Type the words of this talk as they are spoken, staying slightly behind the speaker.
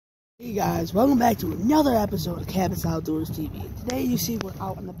Hey guys, welcome back to another episode of Cabot's Outdoors TV. Today you see we're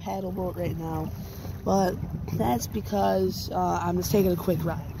out on the paddle boat right now, but that's because I'm just taking a quick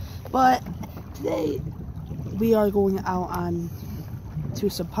ride. But today we are going out on to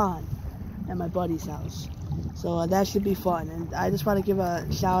some pond at my buddy's house, so that should be fun. And I just want to give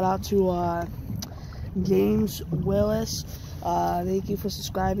a shout out to James Willis. Thank you for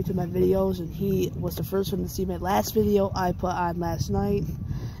subscribing to my videos, and he was the first one to see my last video I put on last night.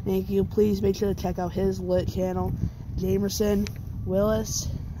 Thank you. Please make sure to check out his lit channel, Jamerson Willis,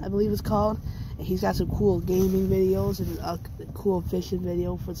 I believe it's called. And he's got some cool gaming videos and a cool fishing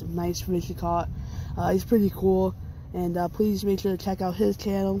video for some nice fish he caught. He's pretty cool, and please make sure to check out his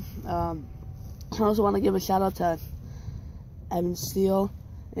channel. I also want to give a shout out to Evan Steele,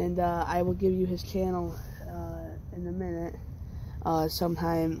 and I will give you his channel in a minute,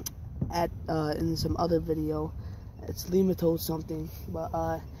 sometime in some other video. It's Limato something,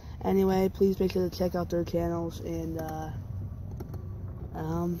 but anyway, please make sure to check out their channels, and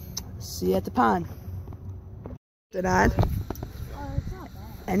see you at the pond.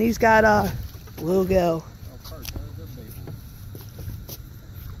 And he's got a bluegill.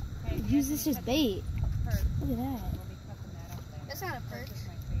 Use this as bait. Look at that. That's not a perch.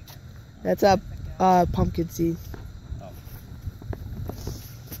 That's a pumpkin seed.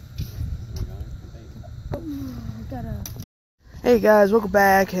 Hey guys, welcome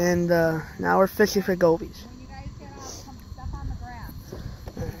back, and now we're fishing for gobies.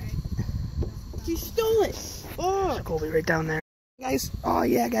 You stole it! Oh, there's a goby right down there, guys. Oh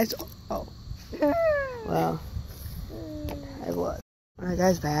yeah, guys. Oh, well, I was. All right,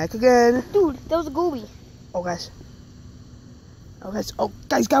 guys, back again. Dude, that was a goby. Oh guys. Oh guys. Oh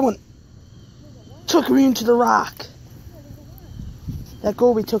guys, got one. Took me into the rock. That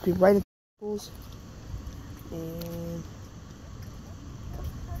goby took me right into the pools. And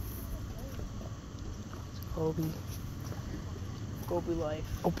Goby life.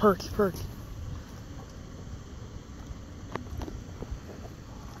 Oh, perch.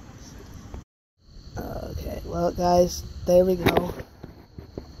 Okay, well guys, there we go.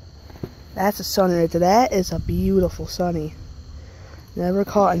 That's a sunny right there. That is a beautiful sunny. Never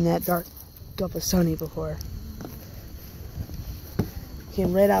caught in that dark of a sunny before.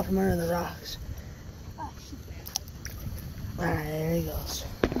 Came right out from under the rocks. Alright, there he goes.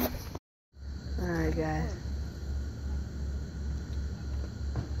 Alright, guys.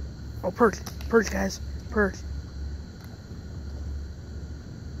 Oh, perch, guys, perch.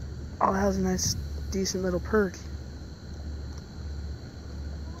 Oh, that was a nice, decent little perch.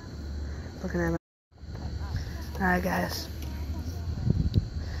 Looking at me. Alright, guys.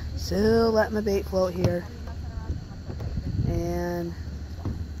 Still let my bait float here. And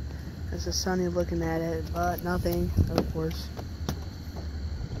it's a sunny looking at it, but nothing, of course.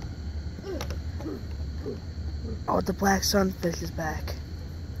 Oh, the black sunfish is back.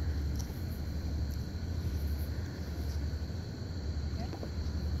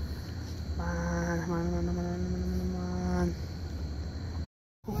 Come on.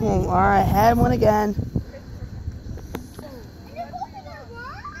 Oh, alright, had one again.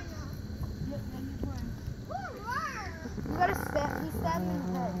 You gotta stab me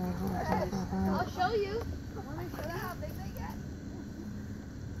in the head. I'll show you.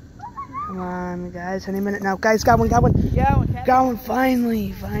 Come on, guys, any minute now. Guys, got one. Got one,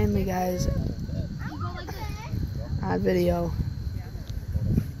 finally, guys. On video.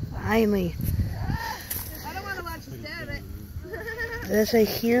 Finally. I don't want to watch you stab it. This right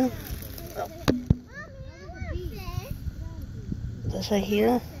here. Oh. This right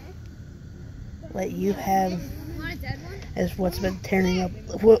here. What you have is what's been tearing up.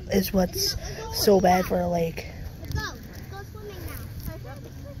 Is what's so bad for a lake.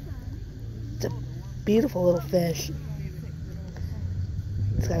 It's a beautiful little fish.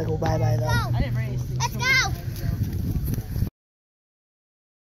 It's gotta go bye-bye though. Let's go!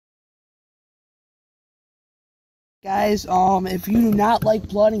 Guys, if you do not like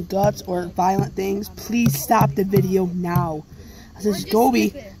blood and guts or violent things, please stop the video now. This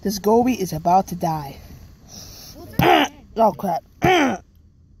goby is about to die. Oh crap.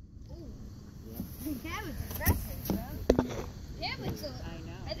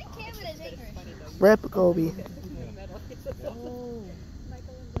 Rip Goby.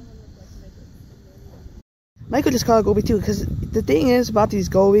 Michael just called it Goby too, because the thing is about these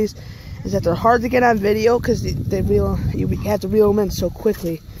gobies is that they're hard to get on video because you have to reel them in so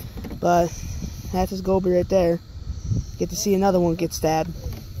quickly. But that's his goby right there. Get to see another one get stabbed.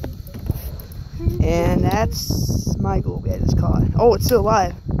 And that's my goby I just caught. Oh, it's still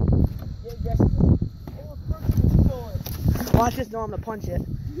alive. Watch this, no, I'm gonna punch it.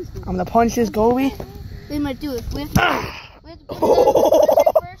 I'm gonna punch this Goby. They might do it. We have to put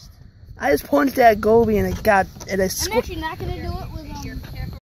it first. I just punched that Goby and it got I'm actually not gonna do it with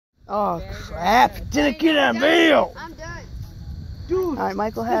Oh crap! Didn't get on video. I'm done. Dude. All right,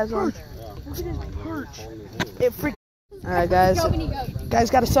 Michael has one. Look at this perch. It freak. All right, guys. Guys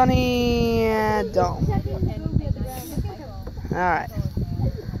got a sunny dome. All right.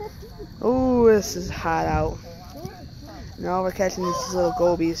 Ooh, this is hot out. Now we're catching these little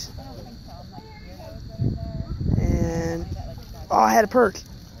gobies. And oh, I had a perch.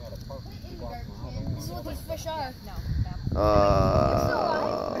 This is what these fish are.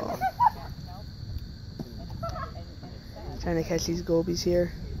 Trying to catch these gobies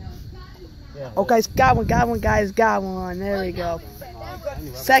here. Oh, guys, got one, guys, got one. There we go.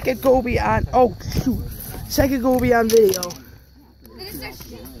 Second Goby on. Oh, shoot. Second Goby on video.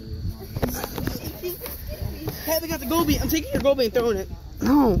 Hey, we got the Goby. I'm taking your Goby and throwing it.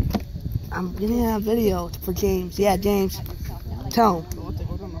 No, I'm getting it on video for James. Yeah, James. Tell him.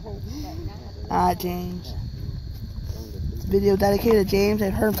 James. It's a video dedicated to James.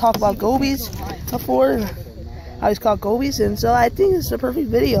 I've heard him talk about gobies before. How he's caught gobies, and so I think it's a perfect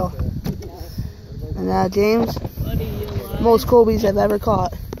video. And James, most gobies I've ever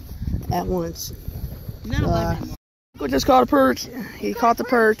caught at once. We just caught a perch. He caught the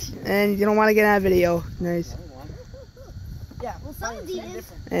perch, and you don't want to get on video. Nice. Yeah. Well, some of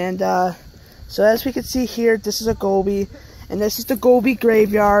these. And so as we can see here, this is a Goby, and this is the Goby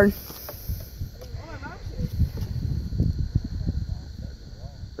graveyard.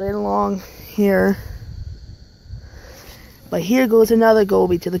 Right along here. But here goes another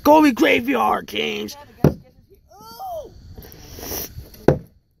Goby to the Goby graveyard, James.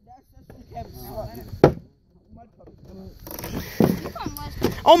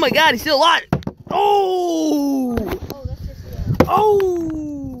 Oh my God, he's still alive! Oh!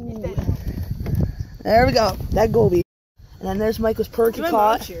 Oh! There we go, that Goby. And then there's Michael's perch he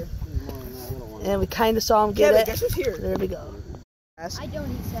caught. And we kind of saw him get it. Guess who's here? There we go. I don't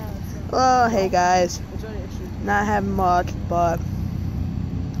eat salad. So. Oh, hey guys. Not having much, but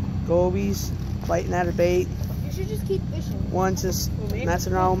gobies biting at a bait. You should just keep fishing. One's just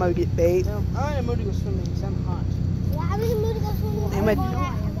messing around with my bait. No, I'm in a mood to go swimming because I'm hot. Yeah, I'm in the mood to go swimming.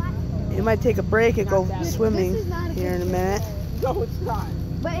 It might take a break and go swimming here in a minute. No, it's not.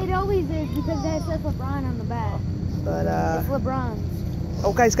 But it always is because that says LeBron on the back. But It's LeBron's.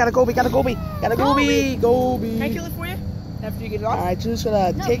 oh guys, got a Goby, got a Goby, got a Goby, Goby. Can I kill it for you? After you get it off? Alright, Drew's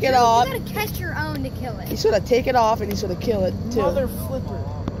gonna take it off. You gotta catch your own to kill it. He's gonna take it off and he's gonna kill it too. Mother flipper.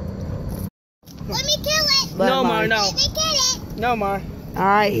 Let me kill it. No, Mar, no. Let me kill it. No, Mar.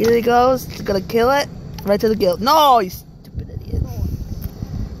 Alright, here he goes. He's gonna kill it. Right to the gill. No, you stupid idiot.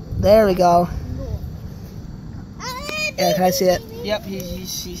 There we go. Yeah, can I see it? Yep, he's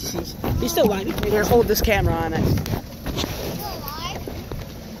still alive. Here, hold this camera on it.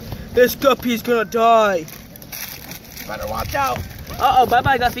 This guppy's gonna die. Better watch out. Uh-oh,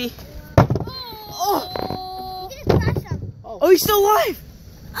 bye-bye, Guppy. Oh. You just crushed him. Oh, he's still alive.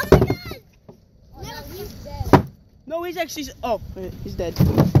 Oh my God. No, he's dead. No, he's actually... Oh, he's dead.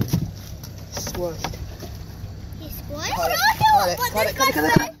 Squished. He's squished? Cut it. Cut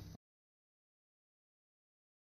it.